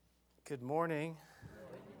Good morning.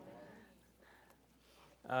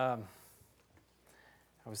 I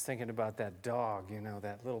was thinking about that dog,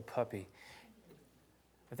 that little puppy.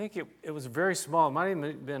 I think it was very small. It might have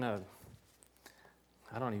even been I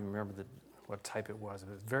don't even remember what type it was,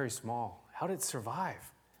 but it was very small. How did it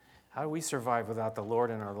survive? How do we survive without the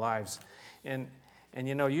Lord in our lives? And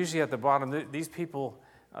usually at the bottom, these people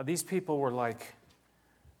were like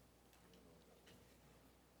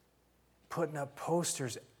putting up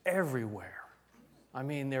posters everywhere. I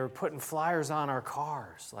mean, they were putting flyers on our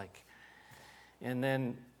cars, and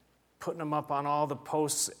then putting them up on all the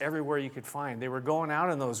posts everywhere you could find. They were going out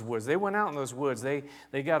in those woods. They went out in those woods. They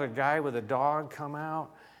got a guy with a dog come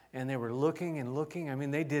out, and they were looking and looking. I mean,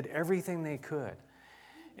 they did everything they could.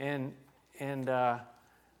 But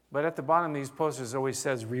at the bottom of these posters always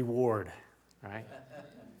says reward, right?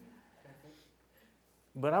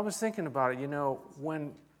 But I was thinking about it,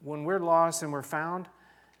 when we're lost and we're found,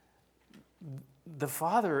 the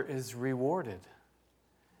Father is rewarded,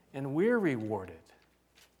 and we're rewarded.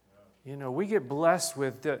 We get blessed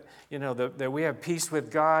with that we have peace with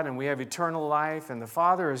God and we have eternal life, and the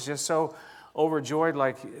Father is just so overjoyed,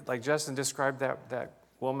 like Justin described that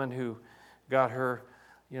woman who got her,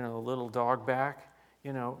 little dog back.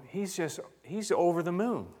 He's over the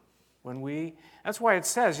moon that's why it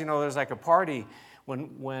says, there's like a party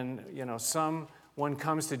when someone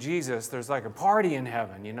comes to Jesus, there's like a party in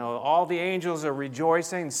heaven. All the angels are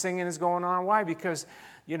rejoicing, singing is going on. Why? Because,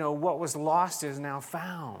 what was lost is now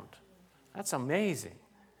found. That's amazing.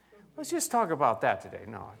 Let's just talk about that today.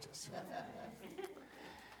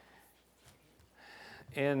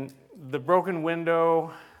 And the broken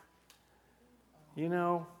window,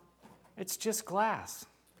 it's just glass.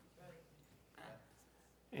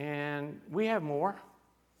 And we have more.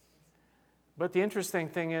 But the interesting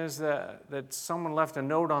thing is that someone left a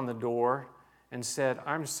note on the door and said,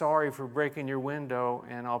 "I'm sorry for breaking your window,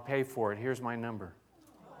 and I'll pay for it. Here's my number."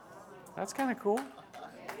 That's kind of cool,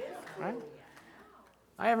 right?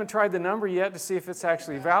 I haven't tried the number yet to see if it's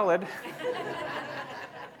actually valid.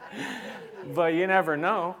 But you never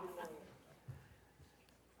know.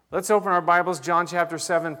 Let's open our Bibles, John chapter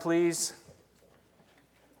 7, please.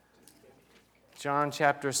 John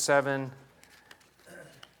chapter 7.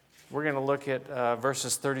 We're going to look at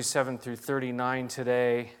verses 37 through 39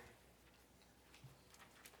 today.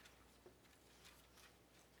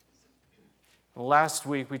 Last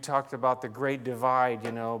week we talked about the great divide,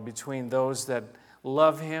 between those that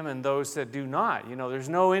love Him and those that do not. There's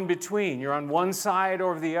no in between. You're on one side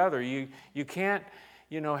or the other. You can't,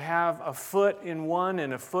 have a foot in one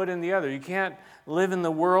and a foot in the other. You can't live in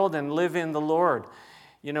the world and live in the Lord.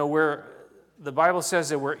 The Bible says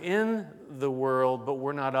that we're in the world, but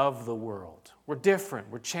we're not of the world. We're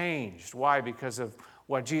different. We're changed. Why? Because of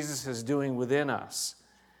what Jesus is doing within us.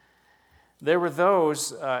 There were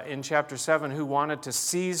those in chapter 7 who wanted to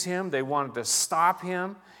seize Him. They wanted to stop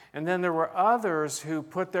Him. And then there were others who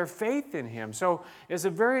put their faith in Him. So it's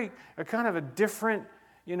a kind of a different,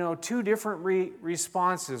 two different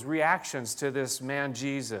reactions to this man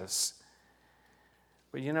Jesus.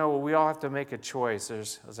 But we all have to make a choice.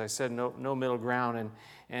 There's, as I said, no middle ground.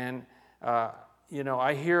 And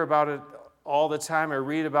I hear about it all the time. I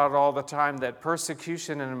read about it all the time that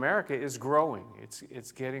persecution in America is growing.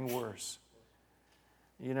 It's getting worse.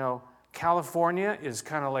 California is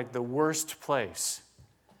kind of like the worst place.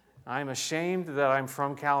 I'm ashamed that I'm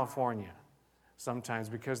from California sometimes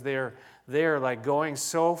because they're like going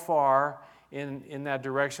so far in that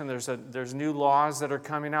direction. There's new laws that are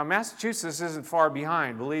coming out. Massachusetts isn't far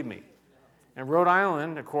behind, believe me. And Rhode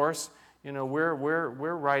Island, of course, we're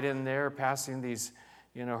right in there passing these,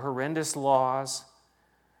 horrendous laws.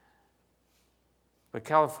 But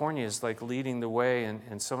California is like leading the way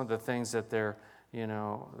in some of the things that they're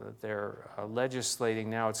legislating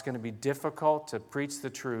now. It's going to be difficult to preach the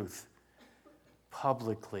truth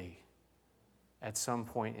publicly at some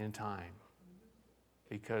point in time.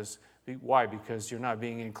 Why? Because you're not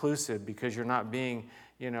being inclusive, because you're not being,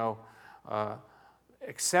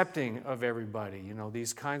 accepting of everybody.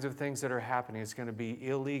 These kinds of things that are happening, it's going to be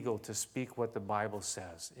illegal to speak what the Bible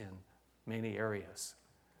says in many areas.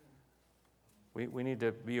 We need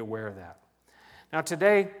to be aware of that. Now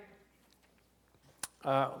today,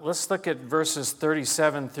 let's look at verses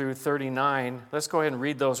 37 through 39. Let's go ahead and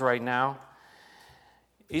read those right now.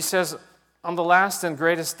 He says, "On the last and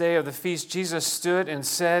greatest day of the feast, Jesus stood and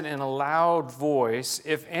said in a loud voice,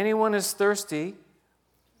 'If anyone is thirsty,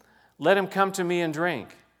 let him come to me and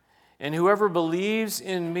drink. And whoever believes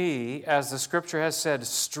in me, as the scripture has said,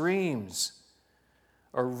 streams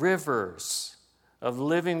or rivers of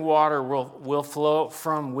living water will flow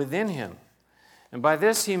from within him.' And by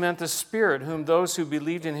this he meant the Spirit, whom those who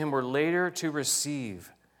believed in him were later to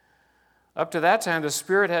receive. Up to that time, the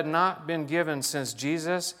Spirit had not been given, since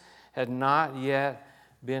Jesus had not yet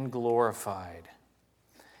been glorified.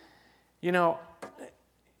 You know,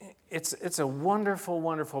 it's a wonderful,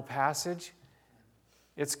 wonderful passage.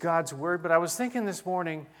 It's God's Word. But I was thinking this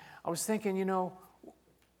morning, you know,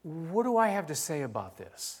 what do I have to say about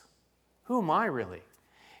this? Who am I really?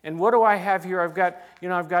 And what do I have here?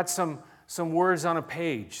 I've got some words on a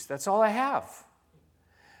page. That's all I have.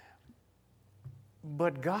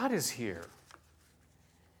 But God is here.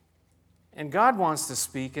 And God wants to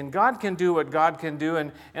speak, and God can do what God can do.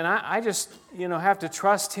 And I just, have to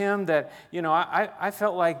trust Him that, I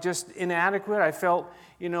felt like just inadequate. I felt,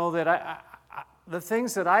 that the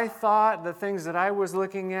things that I thought, the things that I was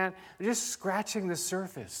looking at, just scratching the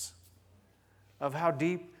surface of how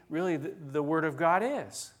deep really the Word of God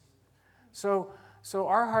is. So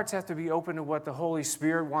our hearts have to be open to what the Holy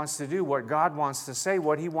Spirit wants to do, what God wants to say,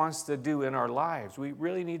 what He wants to do in our lives. We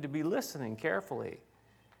really need to be listening carefully.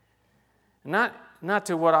 Not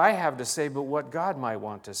to what I have to say, but what God might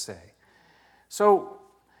want to say. So,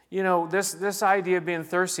 this idea of being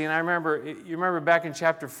thirsty, and you remember back in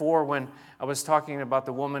chapter 4 when I was talking about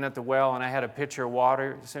the woman at the well and I had a pitcher of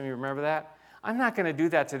water. Some of you remember that? I'm not going to do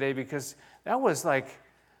that today because that was like,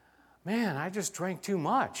 man, I just drank too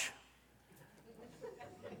much.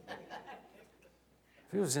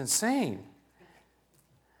 It was insane.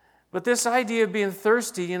 But this idea of being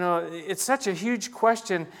thirsty, it's such a huge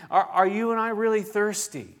question. Are you and I really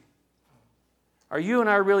thirsty? Are you and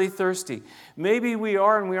I really thirsty? Maybe we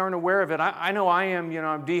are and we aren't aware of it. I know I am.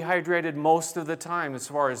 I'm dehydrated most of the time as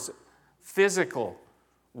far as physical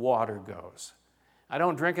water goes. I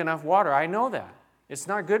don't drink enough water. I know that. It's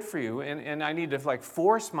not good for you, and I need to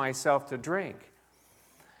force myself to drink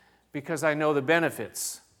because I know the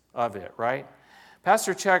benefits of it, right?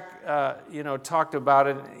 Pastor Chuck, talked about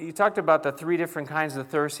it. He talked about the 3 different kinds of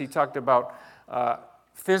thirst. He talked about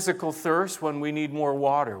physical thirst when we need more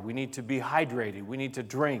water. We need to be hydrated. We need to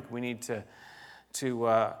drink. We need to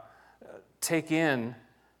take in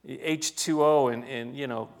H2O and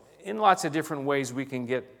in lots of different ways we can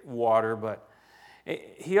get water. But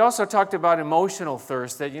he also talked about emotional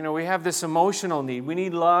thirst, that, we have this emotional need. We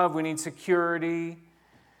need love. We need security.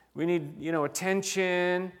 We need,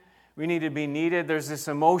 attention. We need to be needed. There's this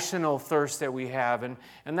emotional thirst that we have. And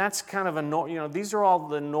that's kind of these are all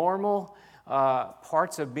the normal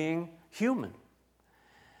parts of being human.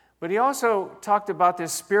 But he also talked about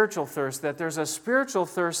this spiritual thirst, that there's a spiritual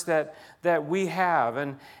thirst that we have.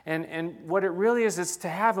 And what it really is, it's to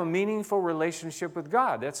have a meaningful relationship with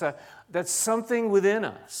God. That's something within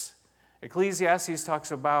us. Ecclesiastes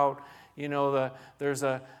talks about, there's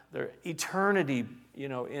eternity,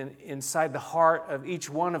 inside the heart of each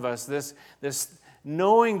one of us, this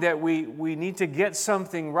knowing that we need to get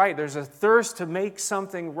something right. There's a thirst to make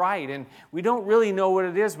something right, and we don't really know what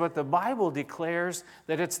it is, but the Bible declares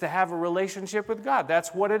that it's to have a relationship with God.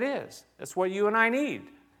 That's what it is. That's what you and I need.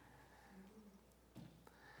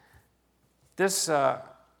 This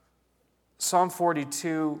Psalm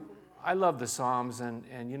 42, I love the Psalms,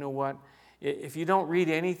 and you know what? If you don't read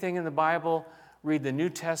anything in the Bible, read the New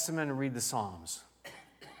Testament and read the Psalms.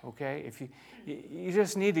 Okay? If you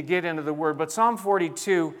just need to get into the Word. But Psalm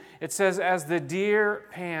 42, it says, "As the deer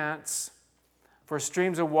pants for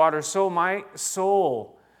streams of water, so my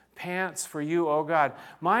soul pants for you, O God."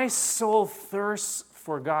 My soul thirsts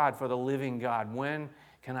for God, for the living God. When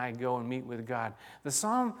can I go and meet with God? The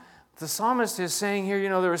psalmist is saying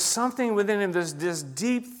here, there is something within him, this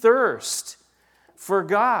deep thirst for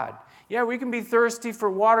God. Yeah, we can be thirsty for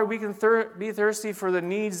water. We can be thirsty for the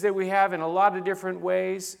needs that we have in a lot of different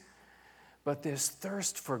ways. But this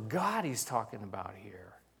thirst for God he's talking about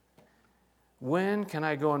here. When can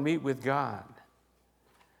I go and meet with God?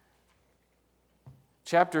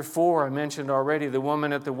 Chapter 4, I mentioned already, the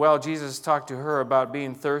woman at the well. Jesus talked to her about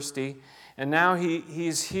being thirsty. And now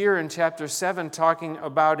he's here in chapter 7 talking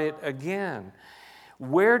about it again.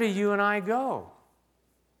 Where do you and I go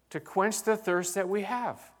to quench the thirst that we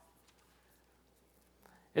have?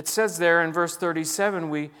 It says there in verse 37,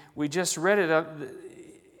 we just read it.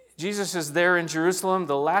 Jesus is there in Jerusalem,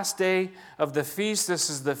 the last day of the feast. This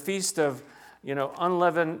is the feast of,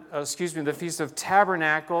 the Feast of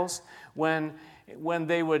Tabernacles, when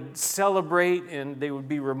they would celebrate and they would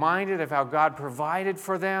be reminded of how God provided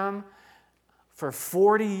for them for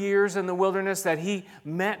 40 years in the wilderness, that He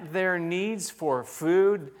met their needs for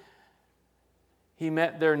food. He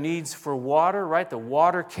met their needs for water, right? The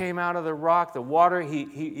water came out of the rock. The water,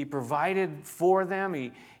 He provided for them.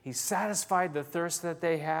 He satisfied the thirst that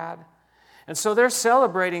they had. And so they're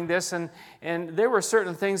celebrating this, and there were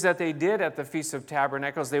certain things that they did at the Feast of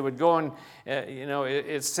Tabernacles. They would go and,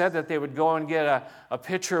 it's said that they would go and get a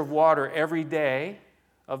pitcher of water every day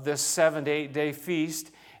of this 7 to 8 day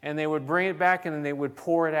feast, and they would bring it back and then they would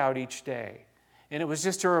pour it out each day. And it was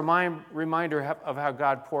just a reminder of how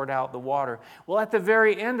God poured out the water. Well, at the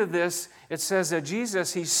very end of this, it says that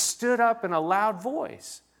Jesus, he stood up in a loud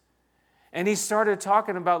voice. And he started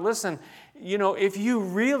talking about, listen, if you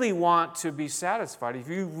really want to be satisfied, if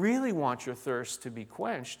you really want your thirst to be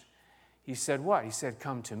quenched, he said what? He said,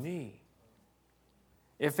 come to me.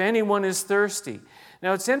 If anyone is thirsty.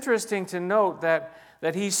 Now, it's interesting to note that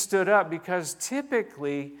he stood up because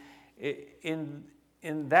typically in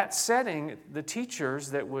that setting, the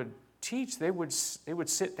teachers that would teach, they would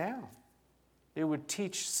sit down. They would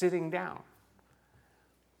teach sitting down.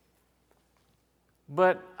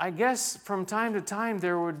 But I guess from time to time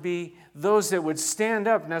there would be those that would stand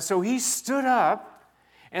up. Now, so he stood up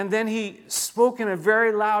and then he spoke in a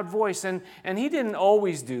very loud voice. And he didn't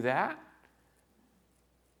always do that.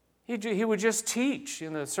 He would just teach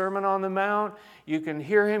in the Sermon on the Mount. You can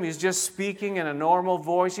hear him. He's just speaking in a normal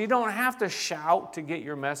voice. You don't have to shout to get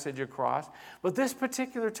your message across. But this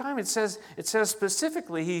particular time, it says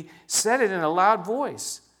specifically, he said it in a loud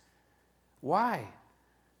voice. Why?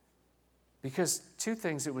 Because two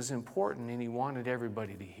things, it was important and he wanted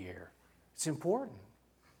everybody to hear. It's important.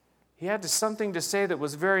 He had something to say that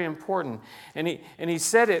was very important. And he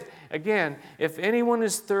said it again, if anyone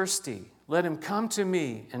is thirsty, let him come to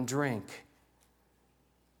me and drink.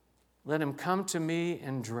 Let him come to me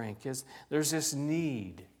and drink. There's this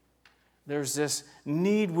need. There's this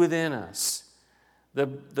need within us. The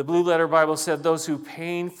Blue Letter Bible said, those who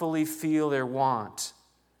painfully feel their want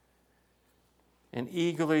and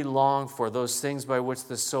eagerly long for those things by which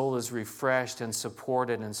the soul is refreshed and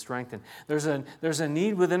supported and strengthened. There's a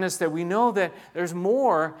need within us that we know that there's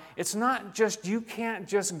more. It's not just, you can't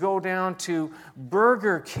just go down to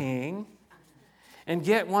Burger King and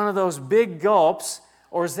get one of those big gulps,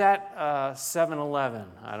 or is that 7-Eleven?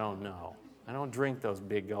 I don't know. I don't drink those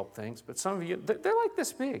big gulp things, but some of you, they're like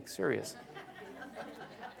this big, serious.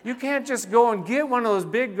 You can't just go and get one of those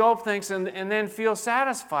big gulp things and then feel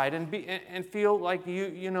satisfied and feel like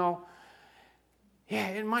yeah,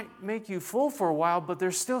 it might make you full for a while, but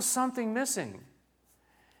there's still something missing.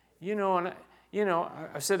 And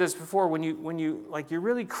I've said this before, when you like you're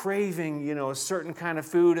really craving, a certain kind of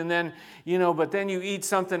food, and then, but then you eat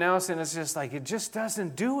something else and it's just like it just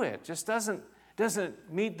doesn't do it. Just doesn't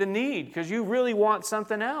meet the need because you really want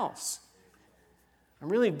something else. I'm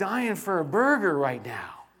really dying for a burger right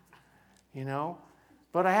now.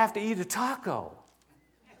 But I have to eat a taco.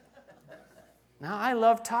 Now, I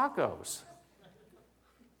love tacos.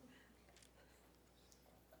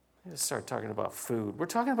 Let's start talking about food. We're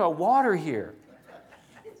talking about water here.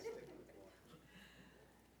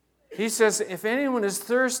 He says, if anyone is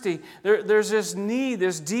thirsty, there's this need,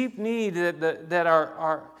 this deep need that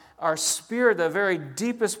our spirit, the very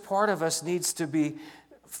deepest part of us, needs to be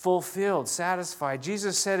fulfilled, satisfied.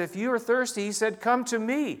 Jesus said, if you are thirsty, he said, come to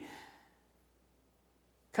me.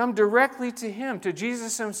 Come directly to him, to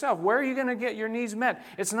Jesus himself. Where are you going to get your needs met?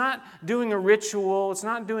 It's not doing a ritual. It's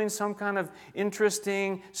not doing some kind of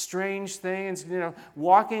interesting, strange thing. It's,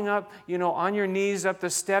 walking up, on your knees up the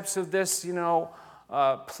steps of this,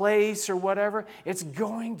 place or whatever. It's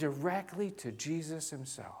going directly to Jesus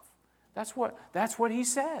himself. That's what he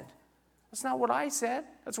said. That's not what I said.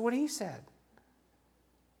 That's what he said.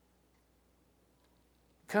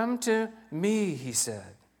 Come to me, he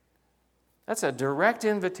said. That's a direct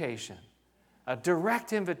invitation. A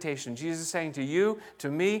direct invitation. Jesus is saying to you, to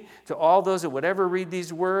me, to all those that would ever read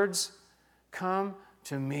these words, come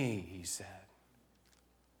to me, he said.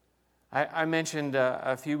 I mentioned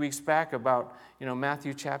a few weeks back about,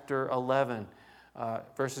 Matthew chapter 11,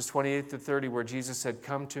 verses 28 to 30, where Jesus said,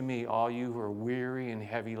 come to me, all you who are weary and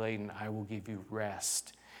heavy laden, I will give you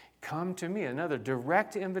rest. Come to me. Another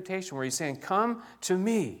direct invitation where he's saying, come to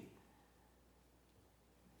me.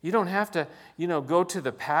 You don't have to, go to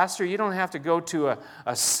the pastor. You don't have to go to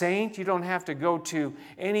a saint. You don't have to go to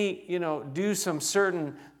any, do some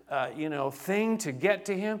certain, thing to get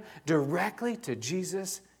to him. Directly to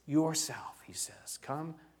Jesus yourself, he says,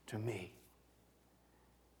 come to me.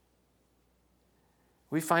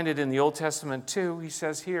 We find it in the Old Testament too. He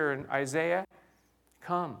says here in Isaiah,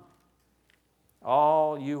 come,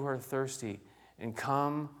 all you who are thirsty, and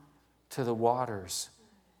come to the waters.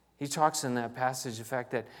 He talks in that passage the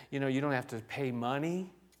fact that, you don't have to pay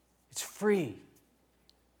money. It's free.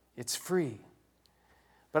 It's free.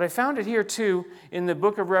 But I found it here too in the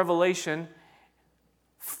book of Revelation,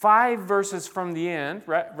 5 verses from the end,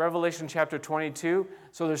 Revelation chapter 22.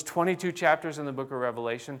 So there's 22 chapters in the book of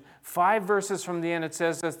Revelation. 5 verses from the end, it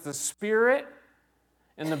says that the Spirit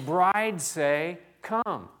and the bride say,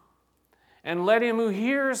 "Come." And let him who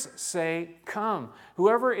hears say, "Come."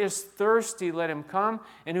 Whoever is thirsty, let him come.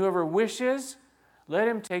 And whoever wishes, let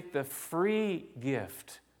him take the free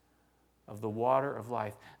gift of the water of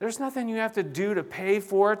life. There's nothing you have to do to pay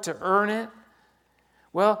for it, to earn it.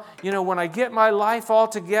 Well, when I get my life all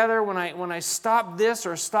together, when I stop this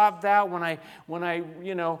or stop that, when I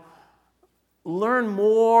learn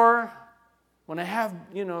more, when I have,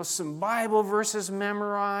 some Bible verses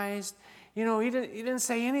memorized, he didn't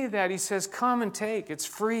say any of that. He says, "Come and take. It's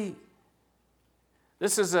free."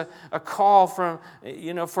 This is a call from,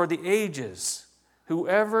 for the ages.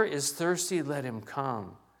 Whoever is thirsty, let him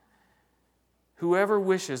come. Whoever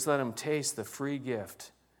wishes, let him taste the free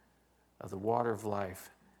gift of the water of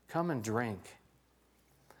life. Come and drink.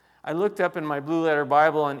 I looked up in my Blue Letter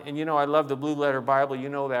Bible, and I love the Blue Letter Bible. You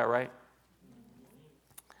know that, right?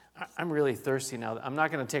 I'm really thirsty now. I'm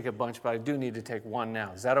not going to take a bunch, but I do need to take one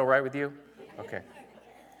now. Is that all right with you? Okay.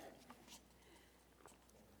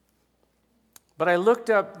 But I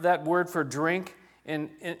looked up that word for drink,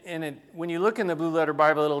 and when you look in the Blue Letter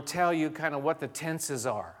Bible, it'll tell you kind of what the tenses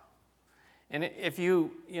are. And if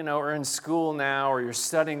you are in school now or you're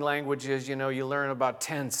studying languages, you learn about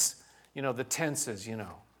tense, the tenses,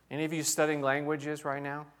 Any of you studying languages right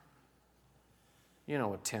now? You know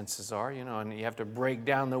what tenses are, and you have to break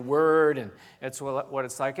down the word, and it's what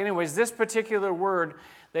it's like. Anyways, this particular word,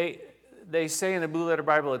 they say in the Blue Letter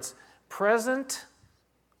Bible, it's present,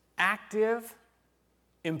 active,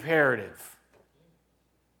 imperative.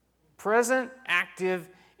 Present, active,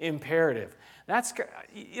 imperative.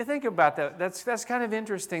 You think about that. That's kind of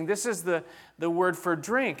interesting. This is the word for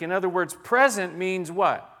drink. In other words, present means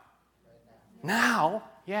what? Now,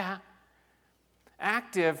 yeah.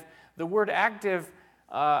 Active, the word active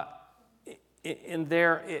in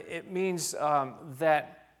there, it means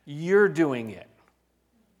that you're doing it.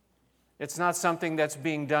 It's not something that's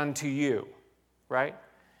being done to you, right?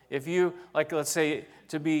 If you, let's say,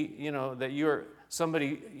 to be, that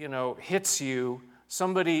somebody, hits you,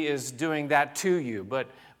 somebody is doing that to you. But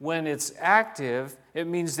when it's active, it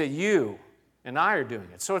means that you and I are doing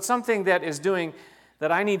it. So it's something that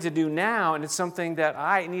I need to do now, and it's something that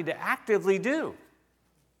I need to actively do.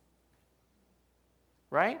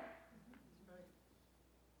 Right?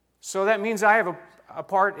 So that means I have a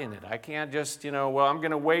part in it. I can't just, I'm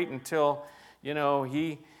going to wait until,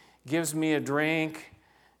 he gives me a drink.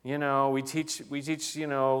 We teach,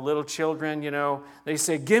 little children, they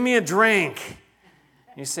say, "Give me a drink."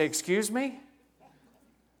 You say, "Excuse me?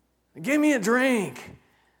 Give me a drink."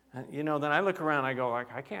 Then I look around, I go,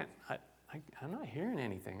 I can't, I'm not hearing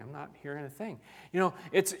anything. I'm not hearing a thing.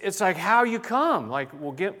 It's like how you come.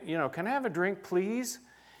 Well, can I have a drink, please?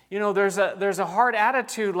 There's a hard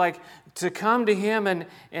attitude, to come to him and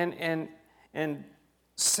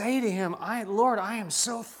say to him, "Lord, I am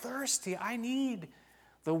so thirsty. I need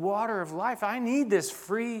the water of life. I need this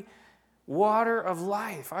free water of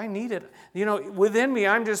life. I need it. Within me,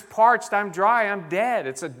 I'm just parched. I'm dry. I'm dead.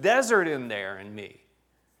 It's a desert in there in me.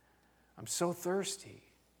 I'm so thirsty."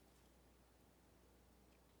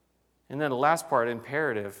 And then the last part,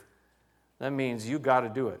 imperative, that means you got to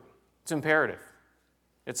do it. It's imperative.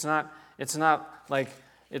 It's not like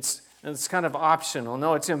it's kind of optional.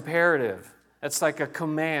 No, it's imperative. It's like a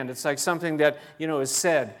command. It's like something that, is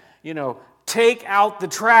said, take out the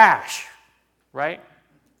trash, right?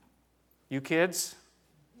 You kids,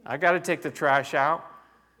 I got to take the trash out.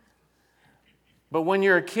 But when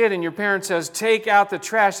you're a kid and your parent says, "Take out the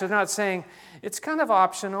trash," they're not saying, it's kind of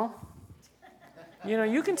optional.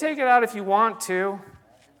 You can take it out if you want to.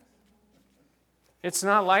 It's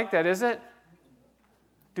not like that, is it?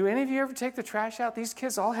 Do any of you ever take the trash out? These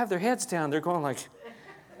kids all have their heads down. They're going like,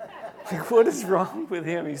 what is wrong with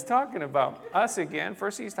him? He's talking about us again.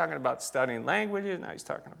 First he's talking about studying languages. Now he's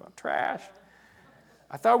talking about trash.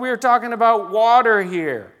 I thought we were talking about water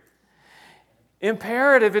here.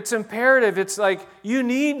 Imperative, it's imperative. It's like, you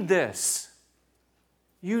need this.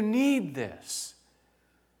 You need this.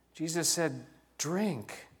 Jesus said,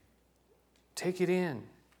 drink. Take it in.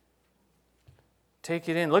 Take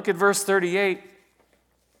it in. Look at verse 38.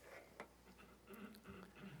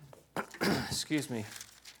 Excuse me.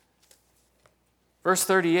 Verse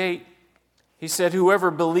 38, he said,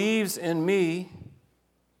 "Whoever believes in me,"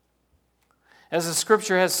 as the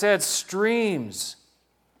scripture has said, "streams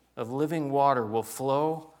of living water will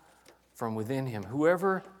flow from within him."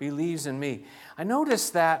 Whoever believes in me. I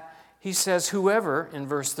noticed that he says whoever in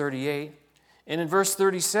verse 38, and in verse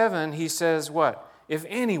 37 he says what? if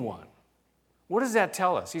anyone. What does that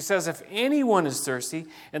tell us? He says, if anyone is thirsty,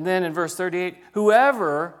 and then in verse 38,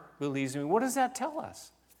 whoever believes in me. What does that tell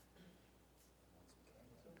us?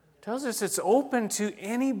 It tells us it's open to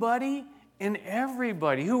anybody and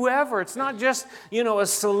everybody, whoever. It's not just, a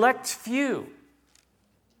select few.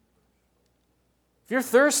 If you're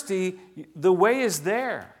thirsty, the way is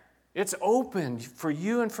there. It's open for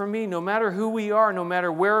you and for me, no matter who we are, no matter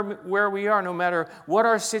where we are, no matter what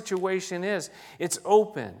our situation is. It's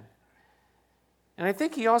open. And I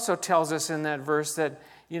think he also tells us in that verse that,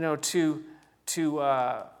 to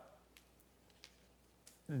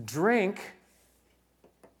drink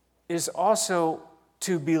is also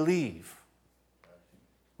to believe.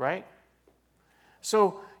 Right?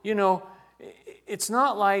 So, it's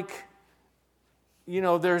not like,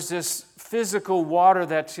 there's this physical water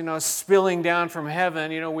that's, spilling down from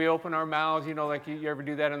heaven. We open our mouths, like you ever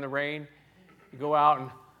do that in the rain? You go out and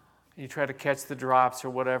you try to catch the drops or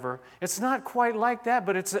whatever. It's not quite like that,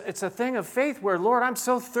 but it's a thing of faith where, Lord, I'm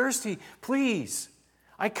so thirsty. Please,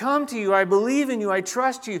 I come to you. I believe in you. I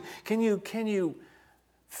trust you. Can you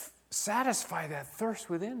satisfy that thirst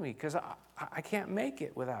within me? Because I can't make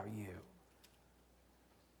it without you.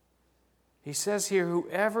 He says here,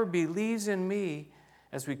 whoever believes in me,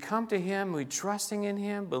 as we come to him, we trusting in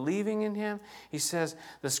him, believing in him, he says,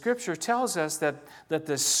 the scripture tells us that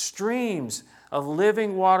the streams of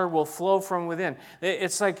living water will flow from within.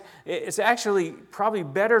 It's actually probably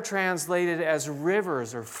better translated as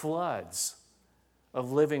rivers or floods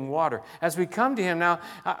of living water. As we come to him now,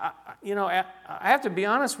 I have to be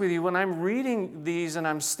honest with you, when I'm reading these and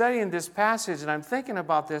I'm studying this passage and I'm thinking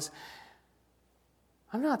about this,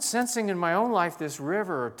 I'm not sensing in my own life this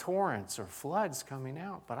river or torrents or floods coming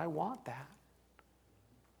out, but I want that.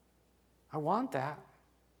 I want that.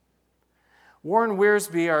 Warren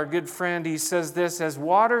Wiersbe, our good friend, he says this, as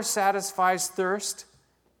water satisfies thirst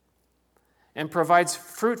and provides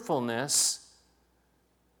fruitfulness,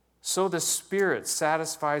 so the Spirit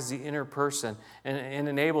satisfies the inner person and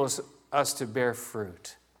enables us to bear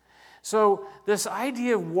fruit. So this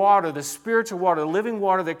idea of water, the spiritual water, the living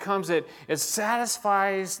water that comes, it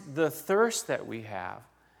satisfies the thirst that we have.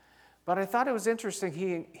 But I thought it was interesting,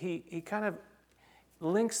 he kind of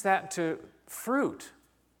links that to fruit,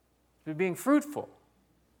 to being fruitful.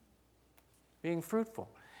 Being fruitful.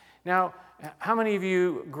 Now, how many of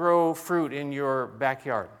you grow fruit in your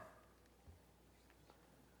backyard?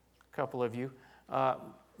 A couple of you.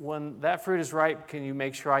 When that fruit is ripe, can you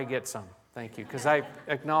make sure I get some? Thank you, because I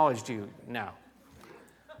acknowledged you now.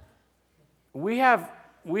 We have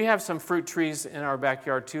some fruit trees in our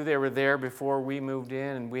backyard too. They were there before we moved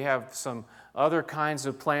in, and we have some other kinds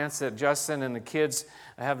of plants that Justin and the kids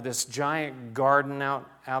have this giant garden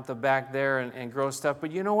out the back there and grow stuff.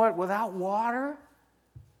 But you know what? Without water,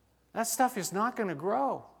 that stuff is not going to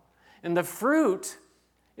grow. And the fruit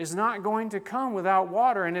is not going to come without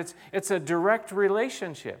water, and it's a direct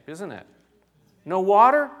relationship, isn't it? No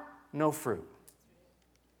water, no fruit.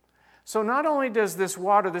 So not only does this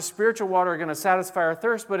water, the spiritual water, going to satisfy our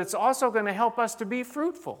thirst, but it's also going to help us to be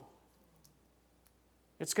fruitful.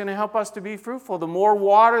 It's going to help us to be fruitful. The more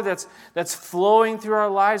water that's flowing through our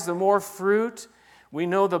lives, the more fruit. We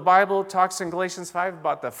know the Bible talks in Galatians 5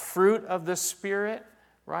 about the fruit of the Spirit,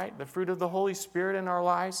 right? The fruit of the Holy Spirit in our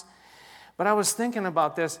lives. But I was thinking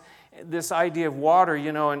about this idea of water,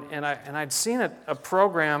 and I'd seen a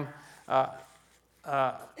program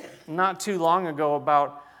not too long ago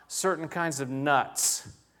about certain kinds of nuts.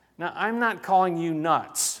 Now, I'm not calling you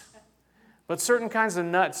nuts, but certain kinds of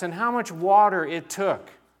nuts and how much water it took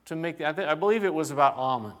to make that. I believe it was about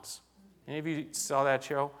almonds. Any of you saw that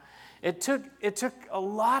show? It took a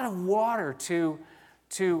lot of water to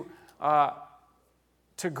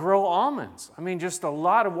grow almonds. I mean, just a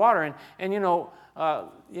lot of water. And on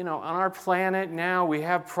our planet now we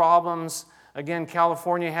have problems. Again,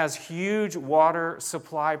 California has huge water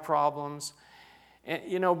supply problems.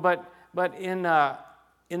 And, but in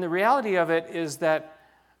the reality of it is that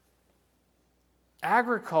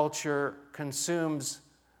agriculture consumes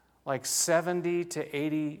like 70 to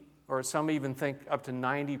 80, or some even think up to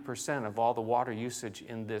 90% of all the water usage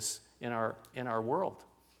in our world.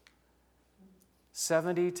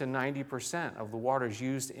 70 to 90% of the water is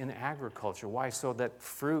used in agriculture. Why? So that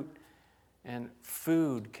fruit and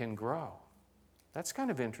food can grow. That's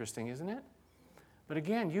kind of interesting, isn't it? But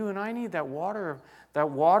again, you and I need that water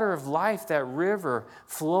of life, that river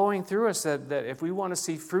flowing through us, that if we want to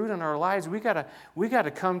see fruit in our lives, we got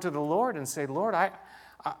to come to the Lord and say, Lord, I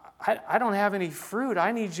don't have any fruit.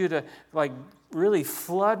 I need you to really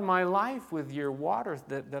flood my life with your water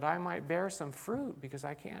that I might bear some fruit, because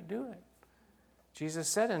I can't do it. Jesus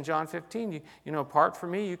said in John 15, apart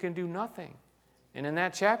from me, you can do nothing. And in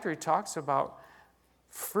that chapter, he talks about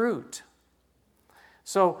fruit.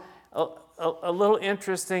 So a little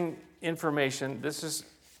interesting information. This is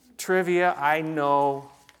trivia, I know,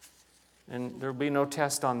 and there'll be no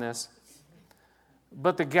test on this.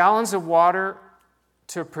 But the gallons of water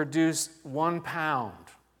to produce 1 pound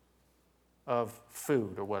of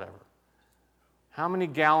food or whatever. How many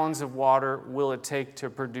gallons of water will it take to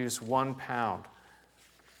produce 1 pound?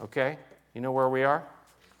 Okay? You know where we are?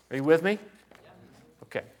 Are you with me?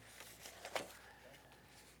 Okay.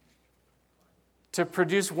 To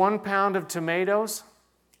produce 1 pound of tomatoes?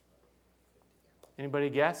 Anybody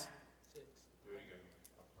guess?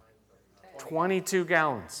 22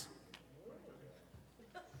 gallons.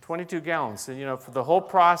 22 gallons. And, for the whole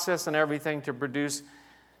process and everything to produce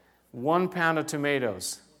 1 pound of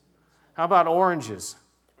tomatoes. How about oranges?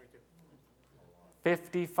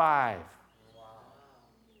 55.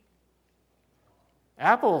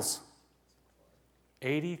 Apples?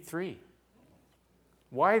 83.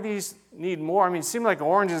 Why these need more? I mean, it seemed like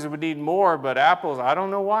oranges would need more, but apples, I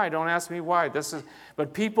don't know why. Don't ask me why.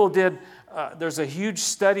 But people did, there's a huge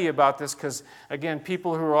study about this because, again,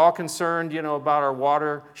 people who are all concerned, about our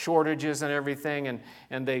water shortages and everything,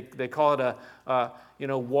 and they call it a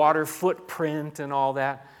water footprint and all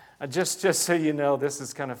that. Just so you know, this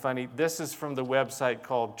is kind of funny. This is from the website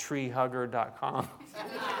called treehugger.com.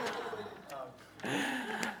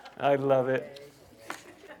 I love it.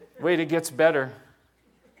 Wait, it gets better.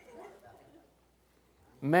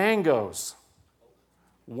 Mangoes,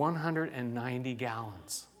 190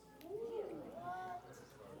 gallons.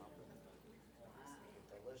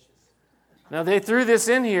 Now, they threw this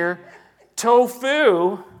in here.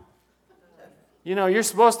 Tofu. You're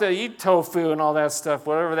supposed to eat tofu and all that stuff,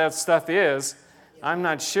 whatever that stuff is. I'm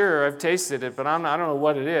not sure. I've tasted it, but I don't know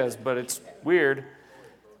what it is, but it's weird.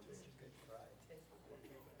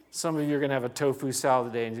 Some of you are going to have a tofu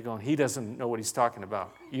salad today, and you're going, he doesn't know what he's talking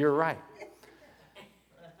about. You're right.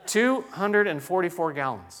 244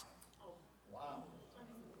 gallons.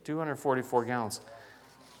 244 gallons.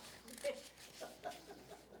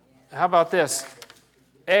 How about this?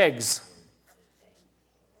 Eggs.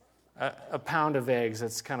 A pound of eggs.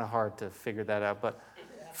 It's kind of hard to figure that out, but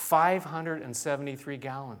 573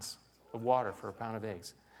 gallons of water for a pound of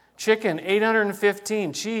eggs. Chicken,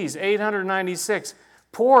 815. Cheese, 896.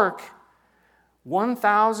 Pork,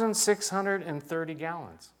 1,630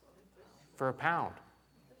 gallons for a pound.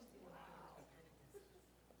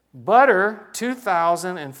 Butter,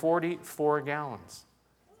 2,044 gallons.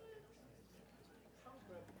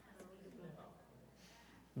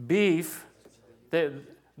 Beef,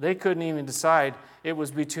 they couldn't even decide. It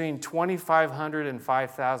was between 2,500 and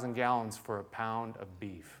 5,000 gallons for a pound of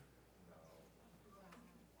beef.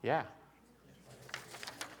 Yeah.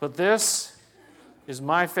 But this is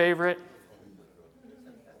my favorite.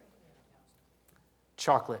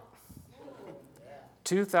 Chocolate.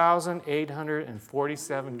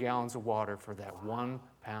 2,847 gallons of water for that 1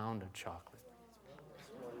 pound of chocolate.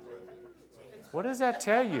 What does that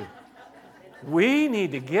tell you? We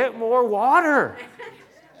need to get more water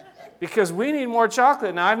because we need more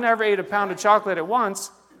chocolate. Now, I've never ate a pound of chocolate at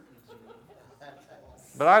once,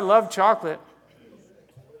 but I love chocolate.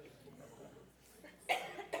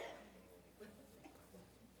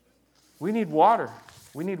 We need water.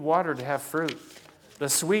 We need water to have fruit. The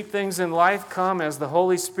sweet things in life come as the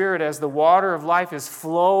Holy Spirit, as the water of life is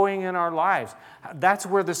flowing in our lives. That's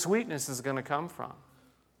where the sweetness is going to come from.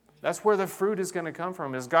 That's where the fruit is going to come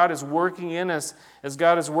from. As God is working in us, as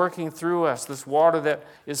God is working through us, this water that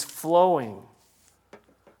is flowing.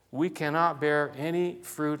 We cannot bear any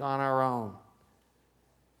fruit on our own.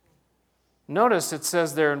 Notice it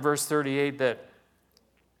says there in verse 38 that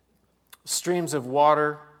streams of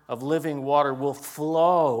water, of living water, will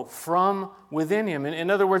flow from within him.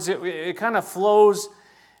 In other words, it kind of flows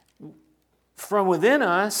from within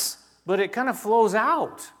us, but it kind of flows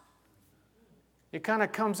out. It kind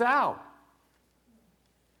of comes out,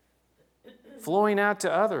 flowing out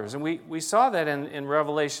to others. And we saw that in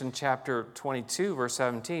Revelation chapter 22, verse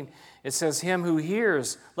 17. It says, him who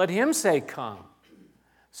hears, let him say, come.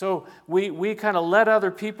 So we kind of let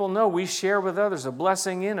other people know. We share with others, a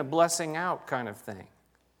blessing in, a blessing out kind of thing.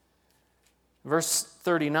 Verse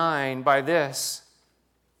 39, by this,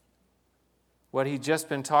 what he'd just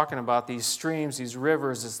been talking about, these streams, these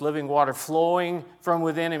rivers, this living water flowing from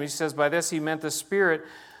within him. He says, by this he meant the Spirit,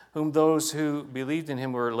 whom those who believed in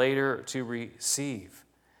him were later to receive.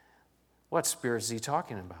 What Spirit is he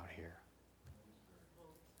talking about here?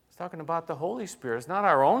 He's talking about the Holy Spirit. It's not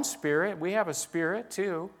our own spirit. We have a spirit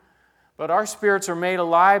too. But our spirits are made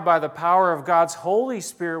alive by the power of God's Holy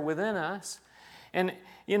Spirit within us. And,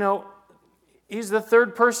 He's the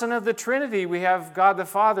third person of the Trinity. We have God the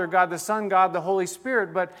Father, God the Son, God the Holy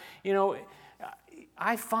Spirit. But,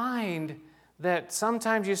 I find that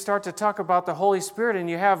sometimes you start to talk about the Holy Spirit and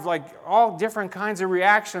you have like all different kinds of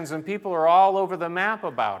reactions and people are all over the map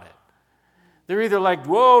about it. They're either like,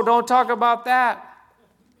 whoa, don't talk about that.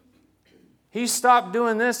 He stopped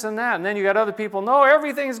doing this and that. And then you got other people, no,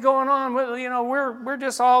 everything's going on. We're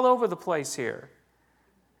just all over the place here.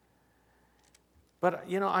 But,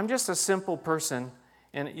 I'm just a simple person.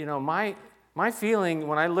 And, my feeling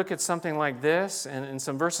when I look at something like this, and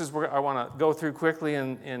some verses I want to go through quickly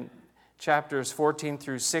in chapters 14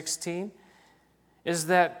 through 16, is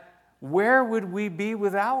that where would we be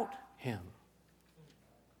without Him?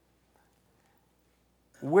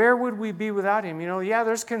 Where would we be without Him?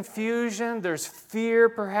 There's confusion, there's fear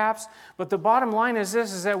perhaps, but the bottom line is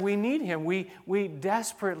this, is that we need Him. We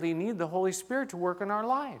desperately need the Holy Spirit to work in our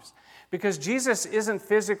lives. Because Jesus isn't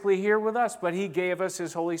physically here with us, but He gave us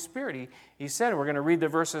His Holy Spirit. He said, and we're going to read the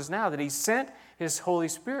verses now, that He sent His Holy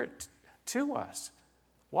Spirit to us.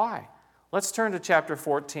 Why? Let's turn to chapter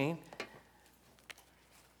 14.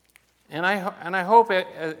 And I hope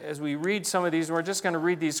as we read some of these, we're just going to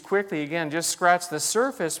read these quickly again, just scratch the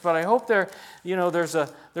surface, but I hope there's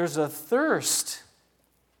a thirst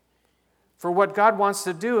for what God wants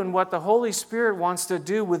to do and what the Holy Spirit wants to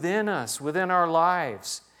do within us, within our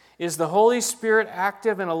lives. Is the Holy Spirit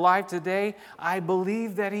active and alive today? I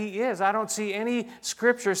believe that He is. I don't see any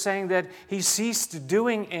scripture saying that He ceased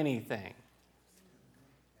doing anything.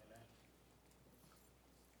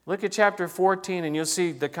 Look at chapter 14 and you'll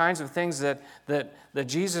see the kinds of things that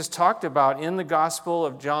Jesus talked about in the Gospel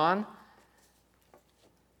of John.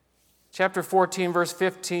 Chapter 14, verse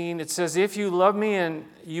 15, it says, "If you love me and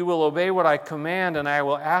you will obey what I command, and I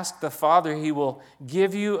will ask the Father, He will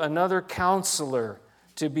give you another counselor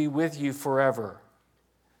to be with you forever."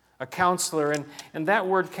 A counselor. And that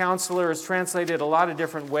word counselor is translated a lot of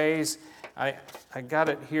different ways. I got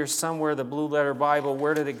it here somewhere, the Blue Letter Bible.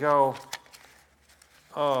 Where did it go?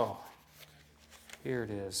 Oh, here it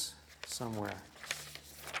is, somewhere.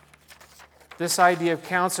 This idea of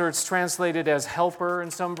counselor, it's translated as helper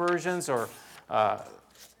in some versions, or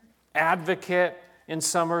advocate in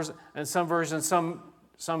some versions,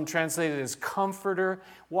 some translated as comforter.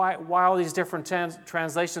 Why all these different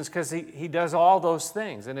translations? Because he does all those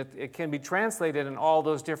things, and it can be translated in all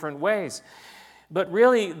those different ways. But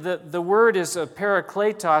really, the word is a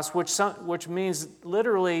parakletos, which means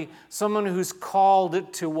literally someone who's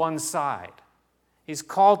called to one side. He's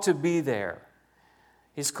called to be there.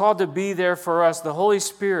 He's called to be there for us. The Holy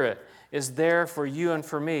Spirit is there for you and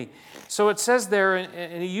for me. So it says there,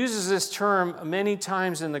 and he uses this term many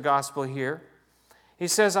times in the gospel here. He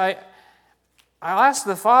says, I'll ask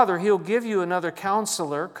the Father, He'll give you another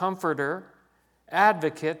counselor, comforter,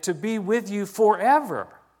 advocate to be with you forever.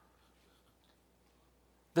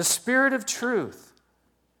 The Spirit of truth.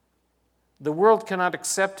 The world cannot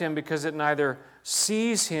accept Him because it neither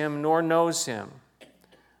sees Him nor knows Him.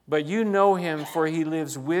 But you know Him, for He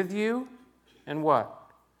lives with you and what?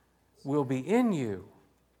 Will be in you.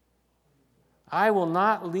 I will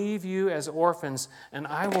not leave you as orphans, and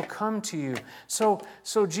I will come to you. So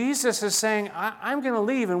Jesus is saying, I'm going to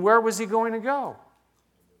leave. And where was He going to go?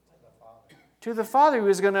 To the Father. He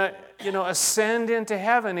was going to, ascend into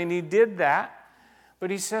heaven, and He did that. But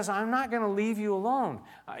He says, I'm not going to leave you alone.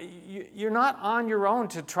 You're not on your own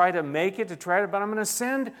to try to make it, but I'm going to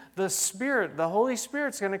send the Spirit. The Holy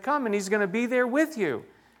Spirit's going to come, and He's going to be there with you.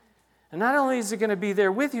 And not only is He going to be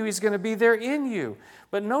there with you, He's going to be there in you.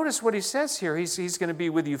 But notice what He says here. He's going to be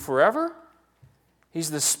with you forever. He's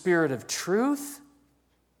the Spirit of truth.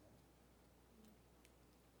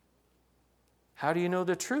 How do you know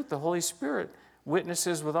the truth? The Holy Spirit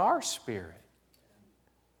witnesses with our spirit.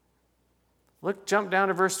 Jump down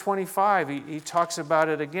to verse 25. He talks about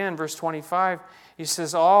it again. Verse 25, he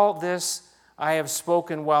says, all this I have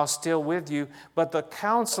spoken while still with you, but the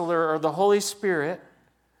Counselor, or the Holy Spirit,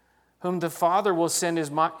 whom the Father will send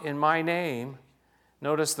in my name.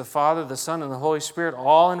 Notice the Father, the Son, and the Holy Spirit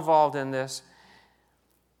all involved in this.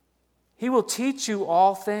 He will teach you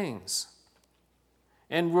all things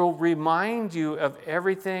and will remind you of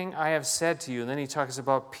everything I have said to you. And then he talks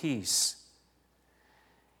about peace.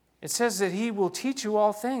 It says that He will teach you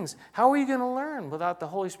all things. How are you going to learn without the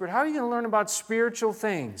Holy Spirit? How are you going to learn about spiritual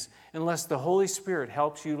things unless the Holy Spirit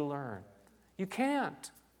helps you to learn? You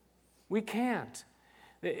can't. We can't.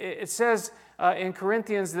 It says in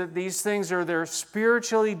Corinthians that these things they're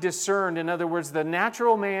spiritually discerned. In other words, the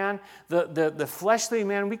natural man, the fleshly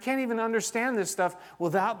man, we can't even understand this stuff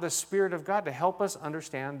without the Spirit of God to help us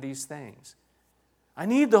understand these things. I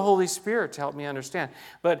need the Holy Spirit to help me understand.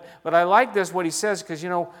 But I like this, what he says, because,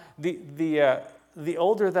 the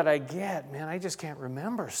older that I get, man, I just can't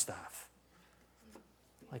remember stuff.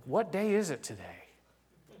 Like, what day is it today?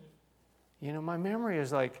 My memory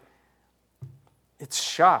is like, it's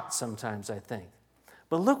shot sometimes, I think.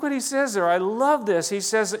 But look what he says there. I love this. He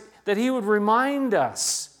says that he would remind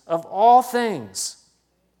us of all things.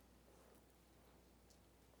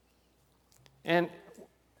 And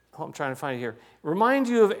I'm trying to find it here. Remind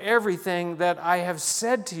you of everything that I have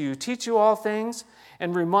said to you. Teach you all things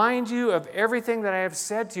and remind you of everything that I have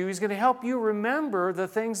said to you. He's going to help you remember the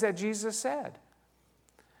things that Jesus said.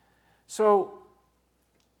 So,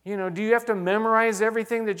 do you have to memorize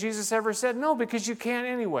everything that Jesus ever said? No, because you can't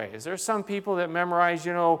anyways. There's some people that memorize,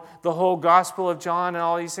 the whole Gospel of John and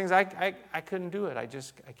all these things. I couldn't do it. I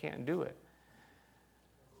can't do it.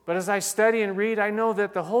 But as I study and read, I know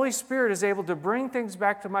that the Holy Spirit is able to bring things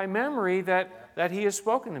back to my memory that He has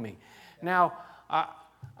spoken to me. Now,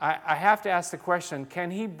 I have to ask the question, can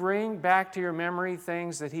He bring back to your memory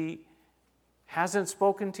things that He hasn't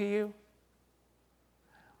spoken to you?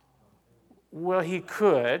 Well, He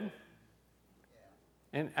could.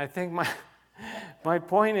 And I think my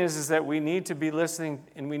point is that we need to be listening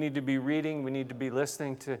and we need to be reading. We need to be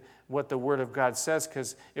listening to what the Word of God says,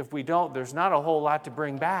 because if we don't, there's not a whole lot to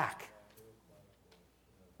bring back.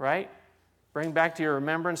 Right? Bring back to your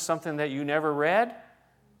remembrance something that you never read?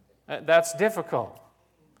 That's difficult.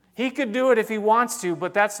 He could do it if He wants to,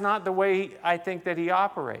 but that's not the way I think that He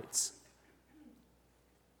operates.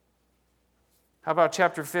 How about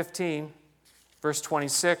chapter 15? Verse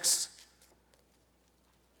 26,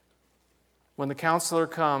 when the counselor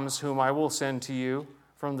comes, whom I will send to you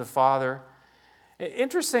from the Father.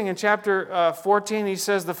 Interesting, in chapter 14, he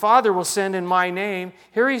says, the Father will send in my name.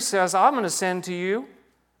 Here he says, I'm going to send to you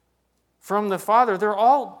from the Father. They're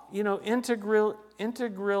all,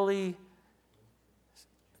 integrally,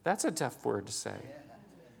 that's a tough word to say.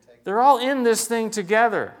 They're all in this thing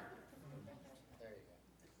together.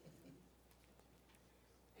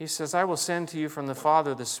 He says, I will send to you from the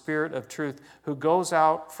Father the Spirit of truth, who goes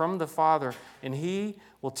out from the Father, and He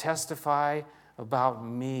will testify about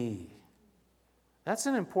me. That's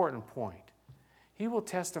an important point. He will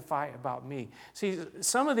testify about me. See,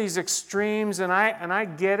 some of these extremes, and I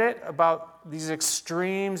get it about these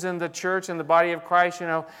extremes in the church and the body of Christ,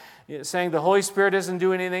 saying the Holy Spirit isn't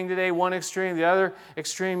doing anything today, one extreme. The other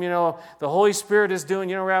extreme, the Holy Spirit is doing,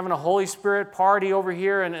 we're having a Holy Spirit party over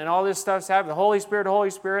here and all this stuff's happening. The Holy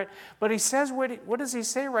Spirit. But he says, what does he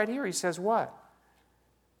say right here? He says what?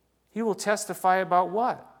 He will testify about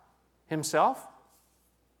what? Himself?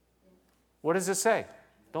 What does it say?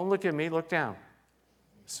 Don't look at me, look down.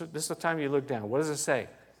 So this is the time you look down. What does it say?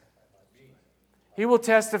 He will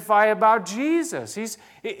testify about Jesus.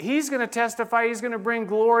 He's going to testify. He's going to bring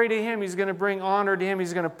glory to Him. He's going to bring honor to Him.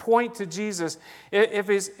 He's going to point to Jesus. If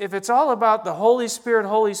it's all about the Holy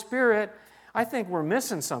Spirit, I think we're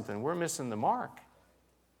missing something. We're missing the mark.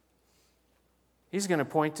 He's going to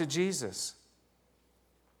point to Jesus.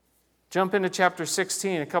 Jump into chapter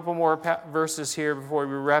 16, a couple more verses here before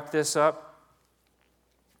we wrap this up.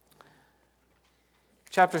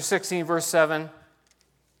 Chapter 16, verse 7.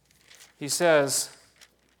 He says,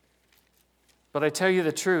 but I tell you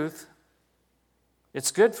the truth,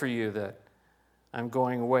 it's good for you that I'm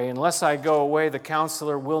going away. Unless I go away, the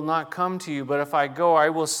counselor will not come to you. But if I go, I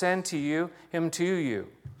will send him to you.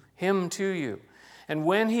 And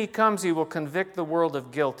when he comes, he will convict the world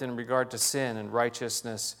of guilt in regard to sin and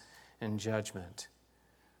righteousness and judgment.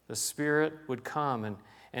 The Spirit would come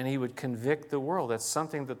and he would convict the world. That's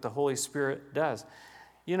something that the Holy Spirit does.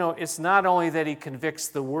 It's not only that he convicts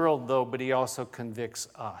the world, though, but he also convicts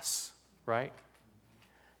us, right?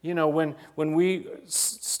 When we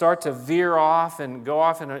start to veer off and go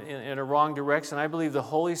off in a wrong direction, I believe the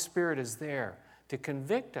Holy Spirit is there to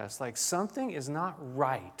convict us, like something is not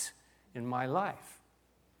right in my life.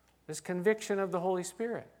 This conviction of the Holy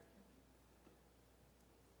Spirit.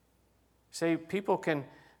 Say people can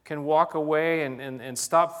walk away and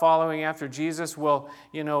stop following after Jesus. Well,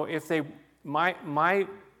 if they... My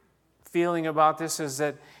feeling about this is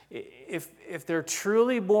that if they're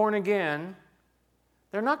truly born again,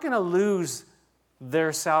 they're not going to lose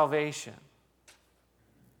their salvation.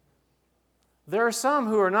 There are some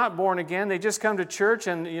who are not born again. They just come to church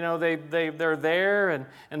and they're there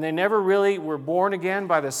and they never really were born again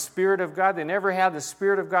by the Spirit of God. They never had the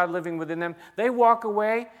Spirit of God living within them. They walk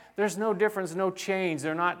away. There's no difference, no change.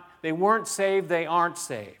 They're they weren't saved, they aren't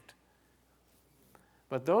saved.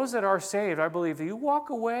 But those that are saved, I believe, if you walk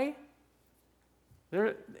away,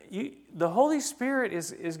 the Holy Spirit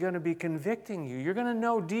is going to be convicting you. You're going to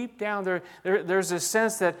know deep down there's a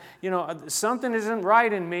sense that, something isn't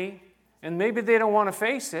right in me, and maybe they don't want to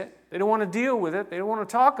face it. They don't want to deal with it. They don't want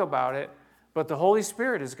to talk about it. But the Holy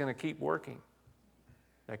Spirit is going to keep working.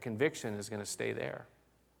 That conviction is going to stay there.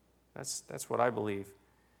 That's what I believe.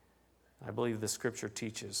 I believe the Scripture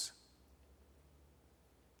teaches.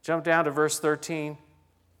 Jump down to verse 13.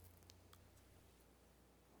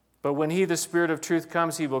 But when He, the Spirit of truth,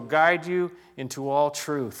 comes, He will guide you into all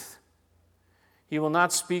truth. He will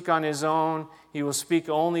not speak on His own. He will speak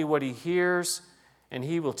only what He hears, and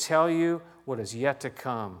He will tell you what is yet to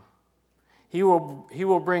come. He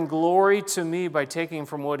will bring glory to me by taking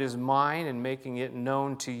from what is mine and making it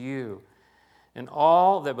known to you. And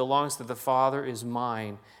all that belongs to the Father is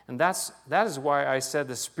mine. And that is why I said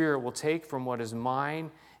the Spirit will take from what is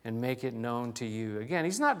mine and make it known to you. Again,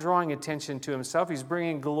 He's not drawing attention to Himself. He's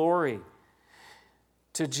bringing glory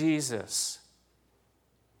to Jesus.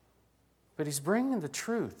 But He's bringing the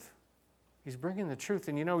truth. He's bringing the truth.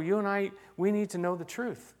 And you and I, we need to know the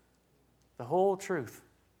truth. The whole truth.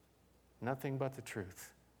 Nothing but the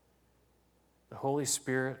truth. The Holy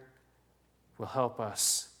Spirit will help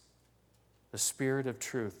us. The Spirit of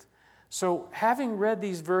truth. So, having read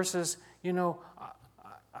these verses,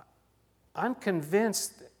 I'm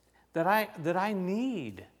convinced that I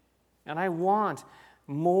need and I want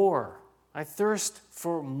more. I thirst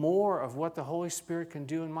for more of what the Holy Spirit can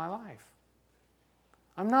do in my life.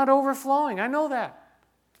 I'm not overflowing. I know that.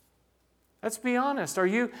 Let's be honest.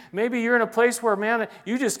 Maybe you're in a place where, man,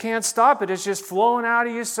 you just can't stop it. It's just flowing out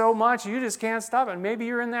of you so much, you just can't stop it. And maybe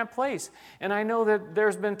you're in that place. And I know that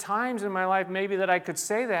there's been times in my life maybe that I could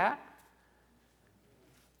say that.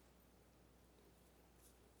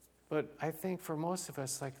 But I think for most of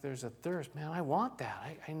us, like there's a thirst. Man, I want that.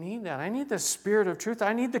 I need that. I need the Spirit of truth.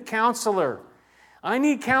 I need the counselor. I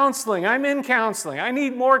need counseling. I'm in counseling. I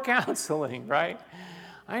need more counseling, right?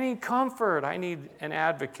 I need comfort. I need an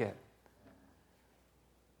advocate.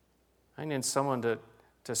 I need someone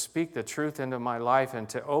to speak the truth into my life and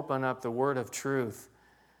to open up the word of truth,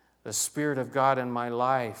 the Spirit of God in my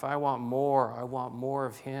life. I want more. I want more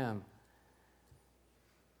of Him.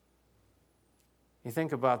 You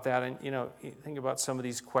think about that, and you think about some of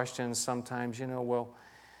these questions sometimes. Well,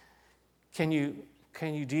 do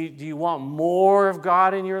you want more of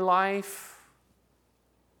God in your life?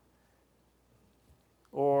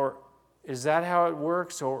 Or is that how it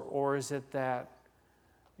works? Or is it that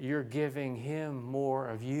you're giving Him more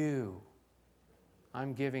of you?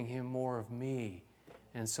 I'm giving Him more of me.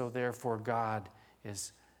 And so therefore God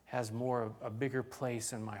has a bigger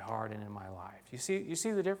place in my heart and in my life. You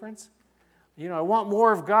see the difference? I want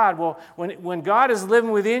more of God. Well, when God is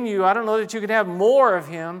living within you, I don't know that you can have more of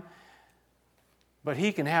Him, but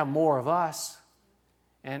He can have more of us.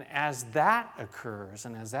 And as that occurs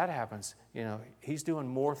and as that happens, He's doing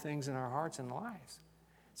more things in our hearts and lives.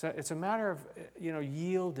 So it's a matter of,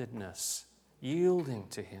 yieldedness, yielding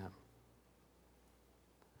to Him.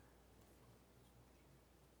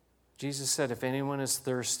 Jesus said, if anyone is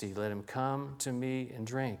thirsty, let him come to me and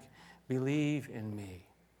drink. Believe in me.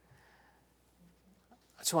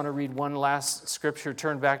 I just want to read one last scripture.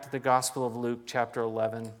 Turn back to the Gospel of Luke, chapter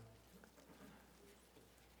 11.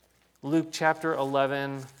 Luke chapter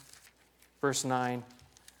 11, verse 9.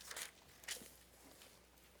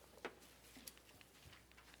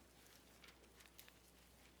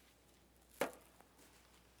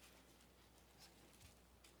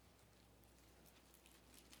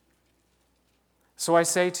 So I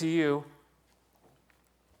say to you,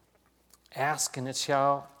 ask and it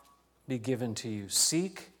shall be given to you.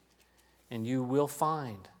 Seek and you will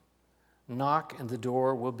find. Knock and the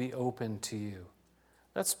door will be opened to you.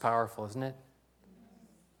 That's powerful, isn't it?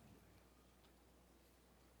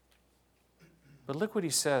 But look what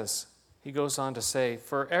he says. He goes on to say,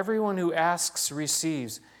 for everyone who asks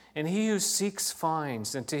receives, and he who seeks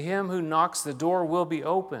finds, and to him who knocks the door will be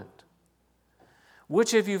opened.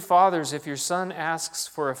 Which of you fathers, if your son asks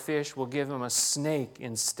for a fish, will give him a snake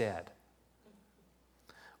instead?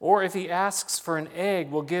 Or if he asks for an egg,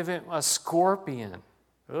 will give him a scorpion?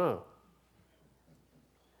 Ugh.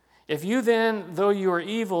 If you then, though you are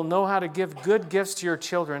evil, know how to give good gifts to your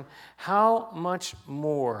children, how much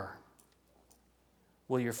more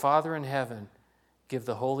will your Father in heaven give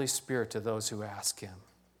the Holy Spirit to those who ask Him?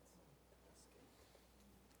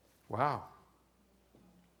 Wow.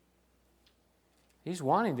 He's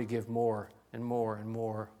wanting to give more and more and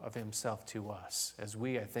more of Himself to us as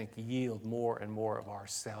we, I think, yield more and more of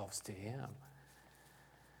ourselves to Him.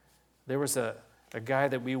 There was a guy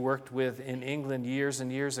that we worked with in England years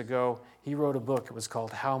and years ago. He wrote a book. It was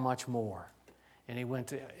called How Much More? And he went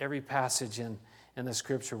to every passage in the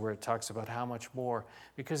Scripture where it talks about how much more,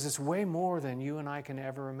 because it's way more than you and I can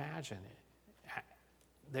ever imagine.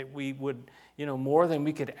 That we would, more than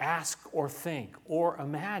we could ask or think or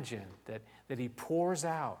imagine, that he pours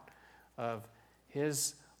out of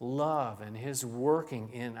his love and his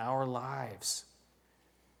working in our lives.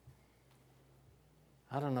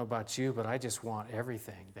 I don't know about you, but I just want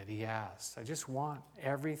everything that he has. I just want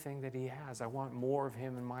everything that he has. I want more of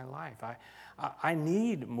him in my life. I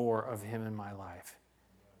need more of him in my life.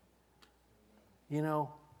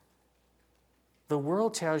 The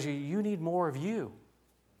world tells you you need more of you.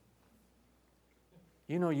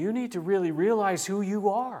 You need to really realize who you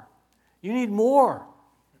are. You need more.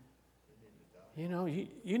 You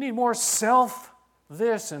need more self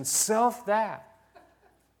this and self that.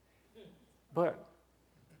 But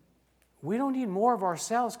we don't need more of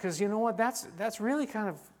ourselves, because you know what? That's really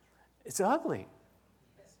it's ugly.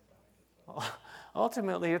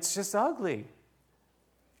 Ultimately, it's just ugly.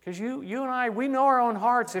 Because you and I, we know our own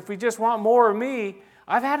hearts. If we just want more of me,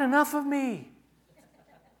 I've had enough of me.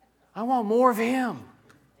 I want more of him.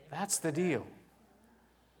 That's the deal.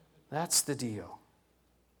 That's the deal.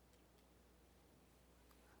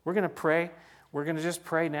 We're going to pray. We're going to just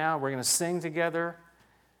pray now. We're going to sing together.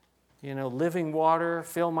 Living water,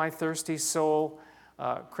 fill my thirsty soul.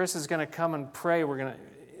 Chris is going to come and pray. We're going to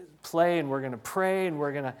play, and we're going to pray, and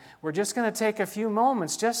we're just going to take a few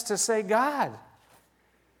moments just to say, God,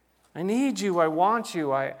 I need you. I want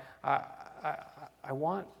you. I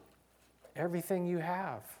want everything you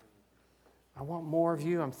have. I want more of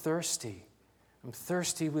you. I'm thirsty. I'm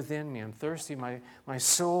thirsty within me. I'm thirsty. My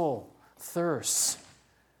soul thirsts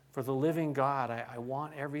for the living God. I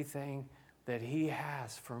want everything that he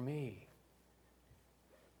has for me.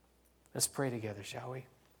 Let's pray together, shall we?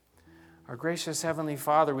 Our gracious Heavenly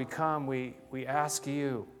Father, we come, we ask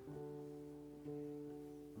you.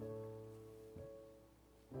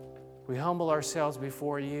 We humble ourselves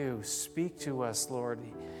before you. Speak to us, Lord.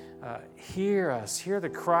 Hear us. Hear the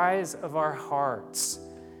cries of our hearts.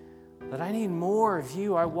 That I need more of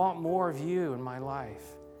you. I want more of you in my life.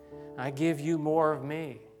 I give you more of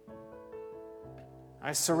me.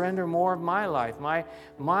 I surrender more of my life,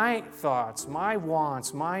 my thoughts, my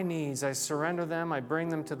wants, my needs. I surrender them. I bring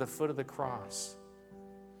them to the foot of the cross.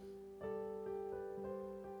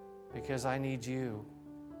 Because I need you.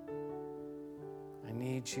 I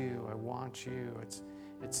need you. I want you.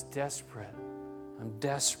 It's desperate. I'm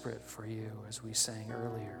desperate for you, as we sang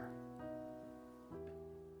earlier.